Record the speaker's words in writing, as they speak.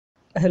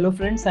Hello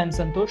friends, I am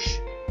Santosh.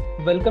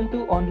 Welcome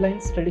to online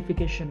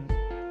Studyfication.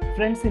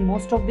 Friends, in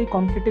most of the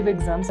competitive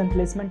exams and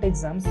placement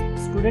exams,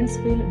 students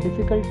feel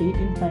difficulty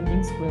in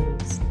finding square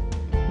roots.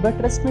 But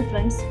trust me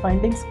friends,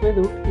 finding square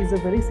root is a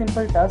very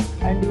simple task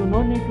and you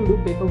no need to do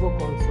paperwork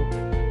also.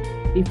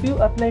 If you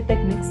apply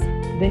techniques,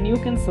 then you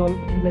can solve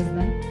in less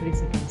than 3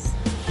 seconds.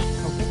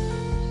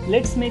 Okay,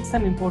 let's make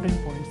some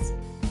important points.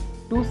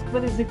 2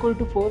 square is equal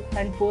to 4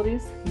 and 4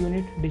 is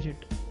unit digit.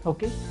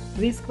 Okay,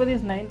 3 square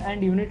is 9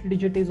 and unit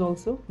digit is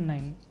also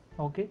 9.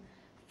 Okay,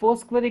 4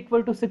 square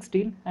equal to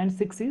 16 and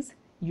 6 is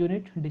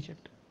unit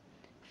digit.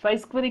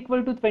 5 square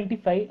equal to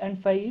 25 and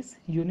 5 is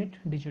unit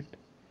digit.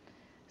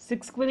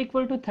 6 square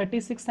equal to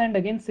 36 and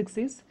again 6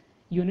 is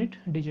unit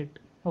digit.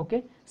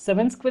 Okay,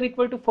 7 square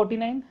equal to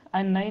 49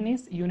 and 9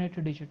 is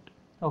unit digit.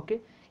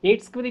 Okay,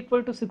 8 square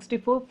equal to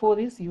 64, 4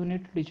 is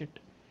unit digit.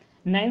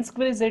 9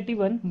 square is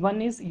 81,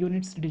 1 is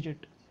units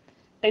digit.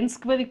 10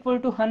 square equal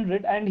to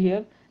 100 and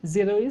here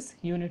 0 is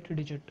unit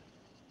digit.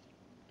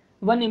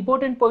 One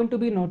important point to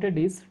be noted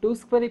is 2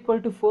 square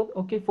equal to 4,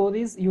 okay, 4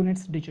 is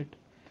units digit.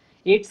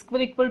 8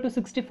 square equal to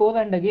 64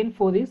 and again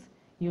 4 is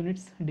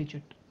units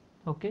digit.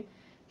 Okay,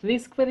 3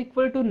 square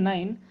equal to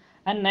 9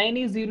 and 9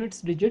 is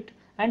units digit,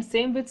 and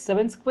same with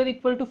 7 square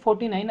equal to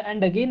 49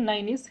 and again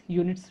 9 is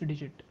units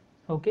digit.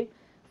 Okay,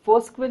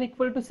 4 square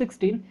equal to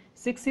 16,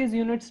 6 is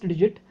units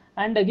digit,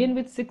 and again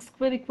with 6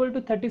 square equal to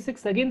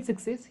 36 again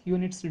 6 is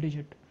units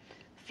digit.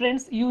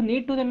 Friends, you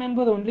need to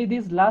remember only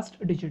these last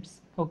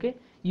digits. Okay,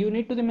 you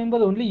need to remember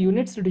only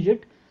units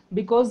digit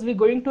because we're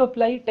going to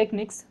apply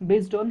techniques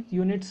based on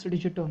units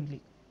digit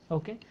only.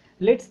 Okay,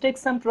 let's take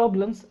some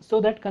problems so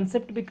that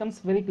concept becomes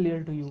very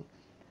clear to you.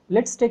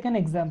 Let's take an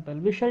example.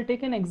 We shall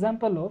take an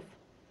example of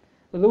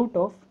root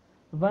of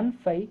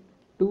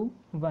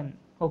 1521.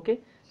 Okay,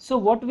 so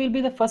what will be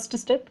the first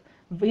step?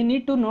 We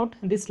need to note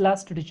this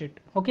last digit.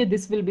 Okay,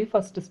 this will be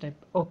first step.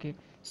 Okay,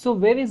 so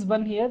where is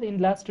 1 here in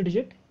last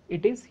digit?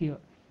 It is here.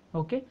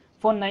 Okay,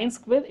 for 9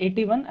 square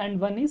 81 and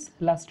 1 is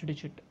last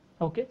digit.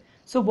 Okay,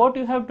 so what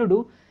you have to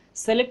do,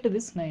 select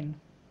this 9.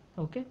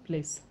 Okay,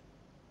 place.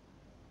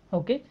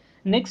 Okay,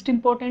 next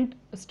important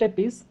step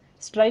is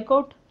strike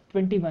out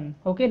 21.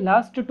 Okay,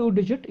 last two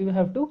digit you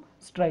have to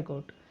strike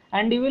out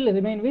and you will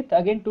remain with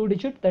again two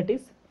digit, that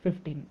is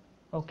 15.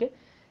 Okay,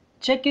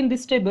 check in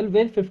this table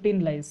where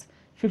 15 lies.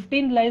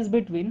 15 lies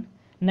between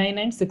 9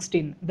 and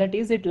 16, that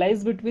is it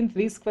lies between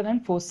 3 square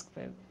and 4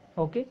 square.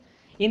 Okay,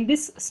 in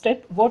this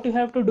step what you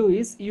have to do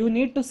is you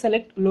need to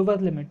select lower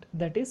limit,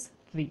 that is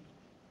 3.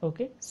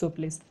 Okay, so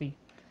place 3.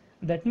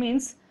 That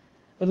means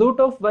root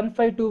of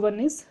 1521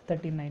 is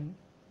 39.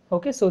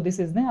 Okay, so this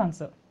is the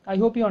answer. I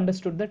hope you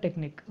understood the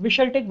technique. We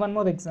shall take one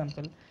more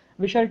example.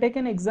 We shall take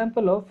an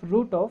example of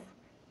root of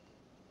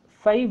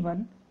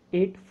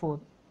 5184.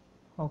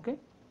 Okay,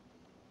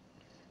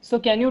 so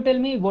can you tell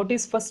me what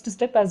is first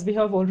step? As we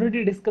have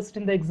already discussed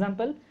in the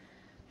example,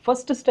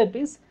 first step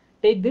is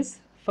take this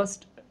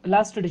first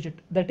last digit,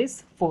 that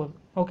is 4.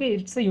 Okay,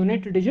 it's a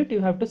unit digit, you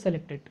have to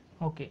select it.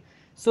 Okay,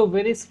 so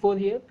where is 4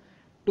 here?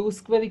 2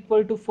 square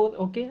equal to 4.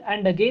 Okay,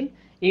 and again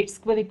 8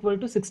 square equal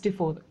to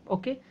 64.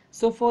 Okay,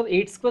 so for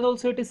 8 square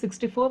also it is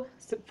 64,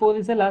 4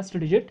 is the last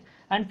digit,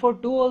 and for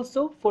 2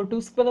 also, for 2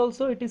 square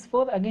also it is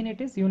 4, again it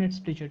is units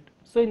digit.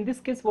 So in this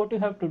case what you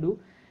have to do,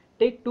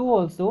 take 2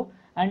 also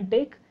and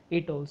take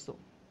 8 also.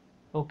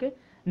 Okay,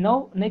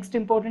 now next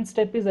important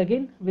step is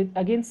again with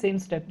again same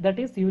step, that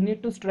is you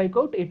need to strike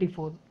out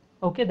 84.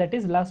 Okay, that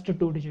is last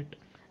two digit,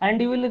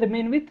 and you will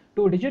remain with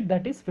two digit,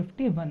 that is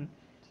 51.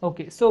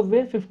 Okay, so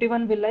where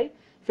 51 will lie?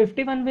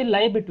 51 will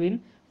lie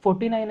between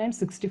 49 and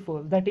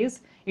 64, that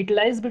is it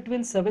lies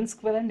between 7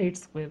 square and 8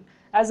 square.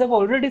 As I've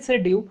already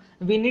said you,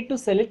 we need to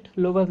select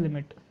lower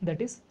limit,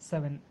 that is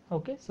 7.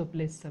 Okay, so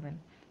place 7.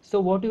 So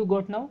what you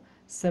got now?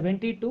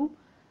 72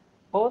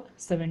 or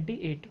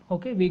 78.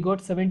 Okay, we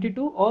got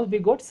 72 or we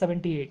got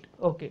 78.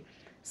 Okay,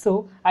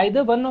 so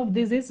either one of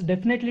these is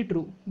definitely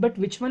true, but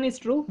which one is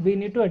true, we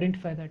need to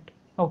identify that.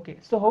 Okay,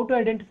 so how to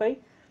identify?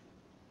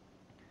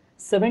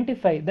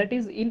 75, that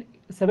is in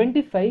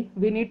 75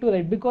 we need to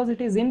write because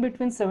it is in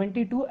between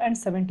 72 and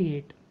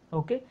 78.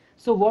 Okay,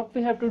 so what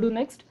we have to do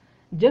next,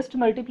 just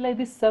multiply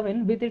this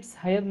 7 with its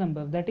higher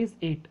number, that is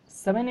 8.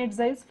 7 8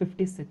 is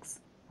 56.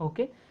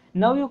 Okay,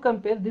 now you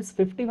compare this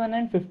 51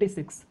 and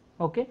 56.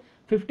 Okay,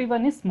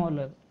 51 is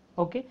smaller.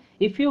 Okay,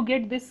 if you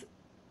get this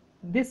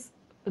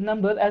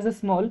number as a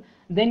small,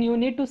 then you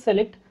need to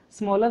select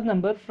smaller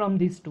number from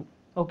these two.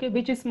 Okay,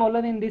 which is smaller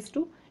in these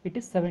two? It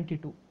is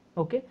 72.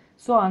 Okay,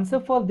 so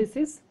answer for this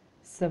is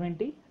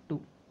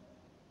 72.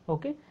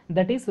 Okay,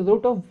 that is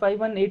root of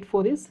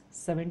 5184 is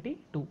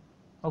 72.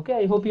 Okay,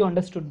 I hope you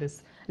understood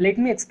this. Let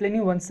me explain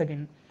you once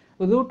again.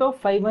 Root of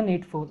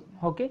 5184.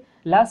 Okay,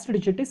 last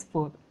digit is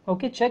 4.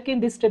 Okay, check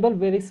in this table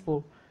where is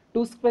 4.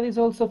 2 square is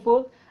also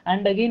 4,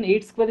 and again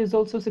 8 square is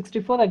also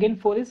 64, again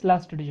 4 is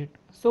last digit.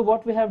 So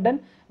what we have done,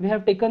 we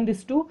have taken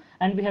this 2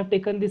 and we have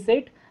taken this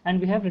 8 and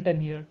we have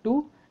written here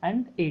 2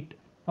 and 8.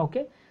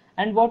 Okay,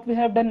 and what we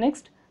have done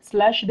next,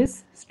 slash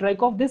this,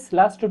 strike off this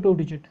last two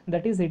digit,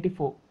 that is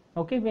 84.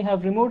 Okay, we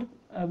have removed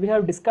we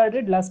have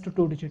discarded last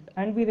two digit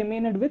and we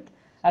remained with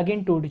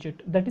again two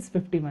digit, that is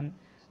 51.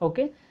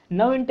 Okay,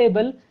 now in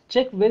table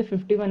check where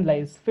 51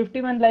 lies.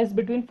 51 lies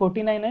between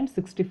 49 and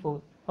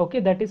 64. Okay,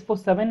 that is for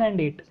 7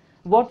 and 8.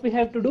 What we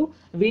have to do,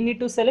 we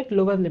need to select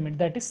lower limit,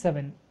 that is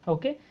 7.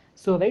 Okay,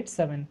 so write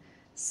 7,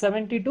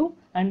 72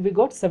 and we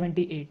got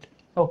 78.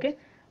 Okay,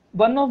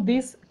 one of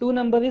these two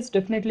number is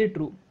definitely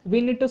true.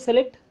 We need to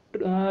select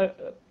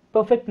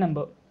perfect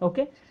number.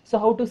 Okay, so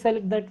how to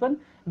select that one?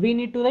 We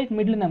need to write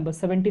middle number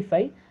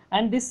 75,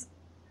 and this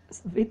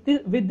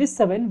with this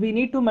 7 we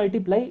need to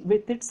multiply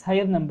with its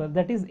higher number,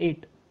 that is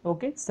 8.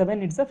 Okay,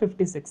 7 it's a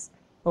 56.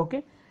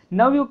 Okay,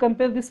 now you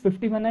compare this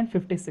 51 and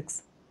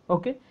 56.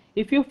 Okay,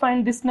 if you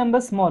find this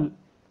number small,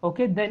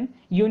 okay, then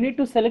you need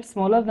to select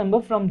smaller number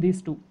from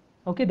these two.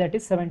 Okay, that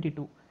is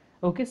 72.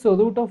 Okay, so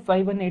root of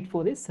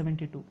 5184 is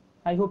 72.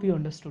 I hope you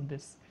understood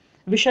this.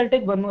 We shall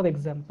take one more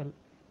example.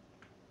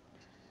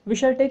 We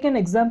shall take an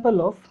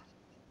example of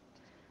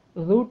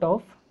root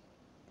of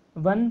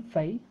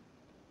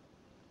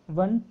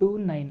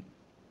 15129.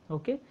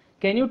 Okay,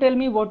 can you tell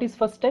me what is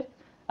first step?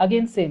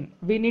 Again same,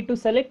 we need to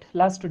select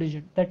last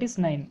digit, that is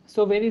 9.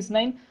 So where is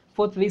 9?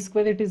 For 3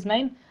 square it is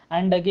 9,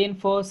 and again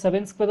for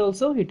 7 square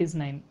also it is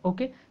 9.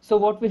 Okay, so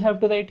what we have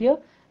to write here?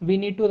 We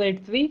need to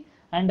write 3,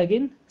 and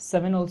again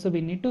 7 also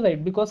we need to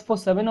write, because for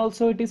 7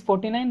 also it is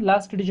 49,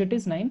 last digit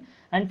is 9,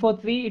 and for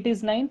 3 it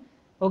is 9.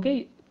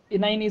 Okay,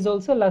 9 is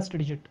also last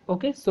digit.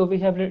 Okay, so we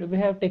have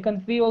taken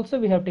 3 also,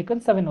 we have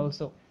taken 7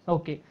 also.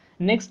 Okay,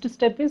 next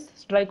step is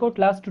strike out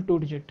last two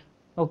digit.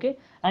 Okay,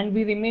 and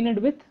we remained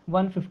with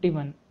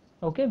 151.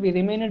 Okay, we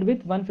remained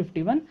with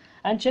 151,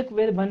 and check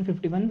where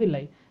 151 will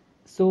lie.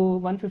 So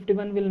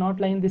 151 will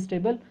not lie in this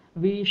table.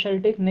 We shall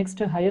take next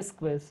highest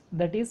squares,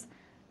 that is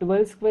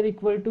 12 square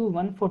equal to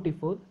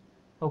 144.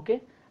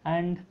 Okay,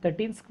 and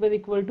 13 square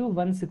equal to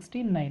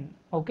 169.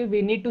 Okay,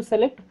 we need to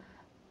select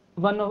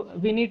one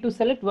of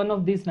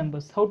these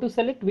numbers. How to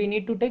select? We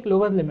need to take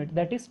lower limit,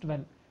 that is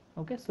 12.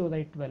 Okay, so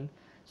write 12.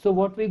 So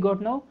what we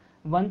got now?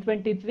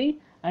 123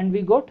 and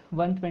we got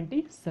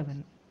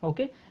 127.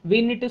 Okay,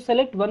 we need to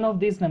select one of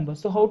these numbers.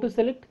 So how to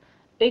select?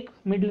 Take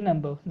middle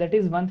number, that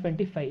is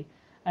 125,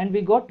 and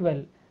we got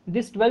 12.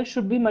 This 12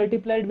 should be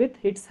multiplied with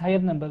its higher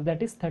number,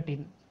 that is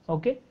 13.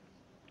 Okay,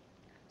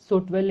 so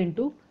 12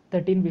 into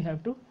 13 we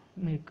have to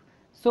make.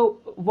 So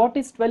what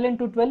is 12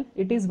 into 12?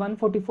 It is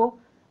 144.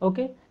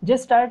 Okay,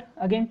 just add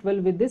again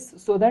 12 with this,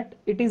 so that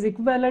it is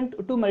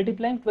equivalent to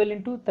multiplying 12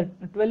 into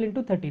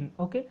 13.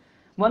 Okay,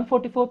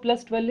 144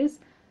 plus 12 is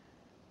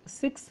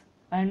 6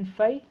 and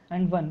 5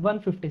 and 1,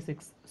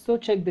 156. So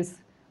check this,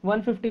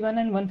 151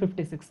 and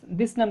 156.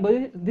 This number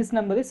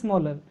is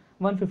smaller,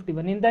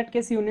 151. In that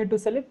case you need to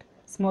select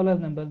smaller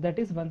number, that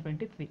is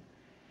 123.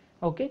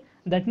 Okay,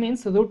 that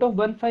means root of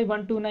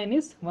 15129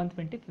 is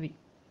 123.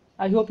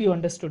 I hope you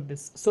understood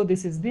this. So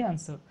this is the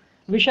answer.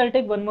 We shall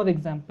take one more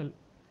example.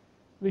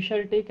 We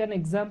shall take an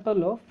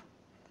example of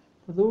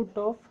root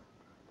of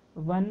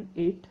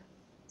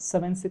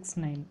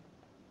 18769.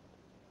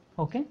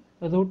 Okay,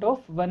 root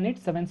of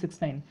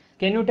 18769.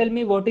 Can you tell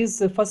me what is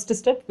the first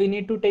step? We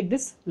need to take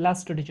this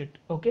last digit.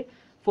 Okay,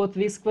 for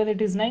 3 square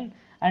it is 9,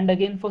 and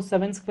again for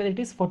 7 square it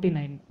is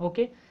 49.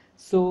 Okay,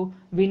 so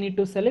we need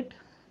to select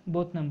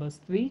both numbers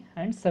 3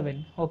 and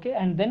 7. Okay,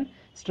 and then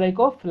strike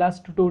off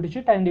last two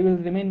digit and you will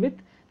remain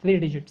with 3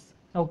 digits.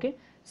 Okay,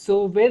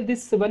 so where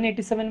this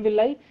 187 will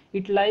lie?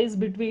 It lies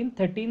between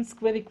 13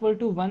 square equal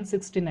to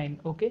 169.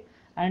 Okay,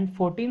 and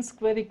 14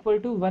 square equal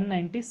to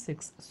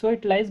 196. So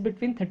it lies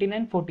between 13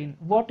 and 14.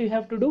 What you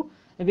have to do?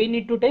 We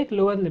need to take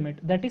lower limit,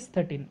 that is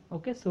 13.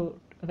 Okay, so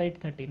write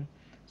 13.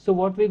 So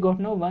what we got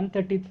now?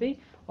 133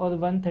 or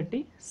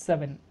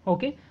 137.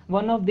 Okay,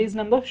 one of these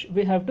numbers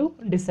we have to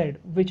decide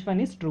which one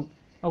is true.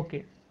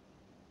 Okay,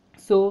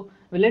 so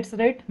let's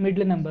write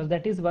middle number,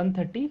 that is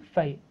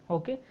 135.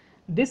 Okay,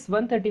 this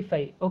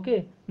 135,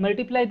 okay,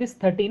 multiply this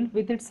 13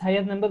 with its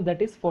higher number,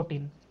 that is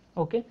 14.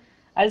 Okay,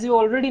 as you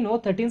already know,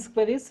 13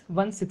 square is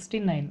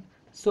 169.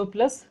 So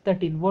plus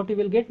 13, what you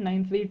will get?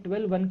 9 3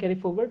 12, 1 carry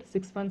forward,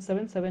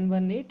 617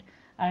 718,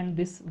 and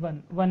this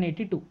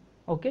 182.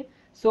 Okay,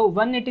 so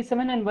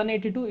 187 and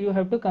 182 you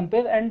have to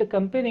compare, and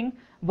comparing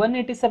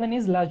 187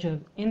 is larger.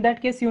 In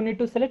that case you need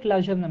to select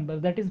larger number,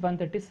 that is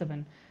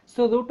 137.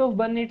 So root of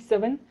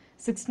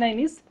 18769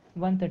 is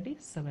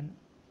 137.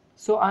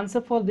 So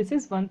answer for this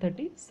is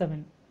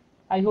 137.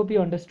 I hope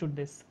you understood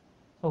this.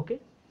 Okay,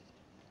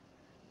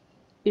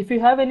 if you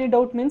have any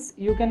doubt, means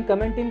you can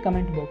comment in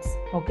comment box.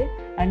 Okay,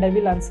 and I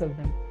will answer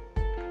them.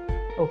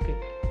 Okay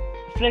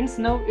friends,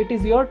 now it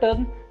is your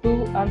turn to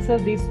answer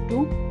these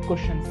two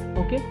questions.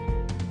 Okay,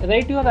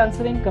 write your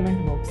answer in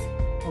comment box.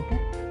 Okay,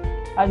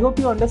 I hope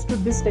you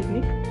understood this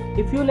technique.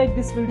 If you like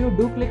this video,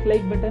 do click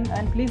like button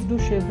and please do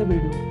share the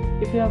video.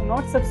 If you have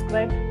not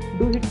subscribed,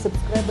 do hit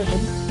subscribe button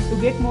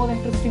to get more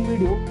interesting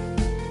video.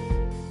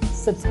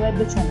 Subscribe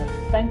the channel.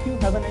 Thank you.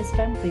 Have a nice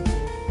time. Take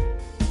care.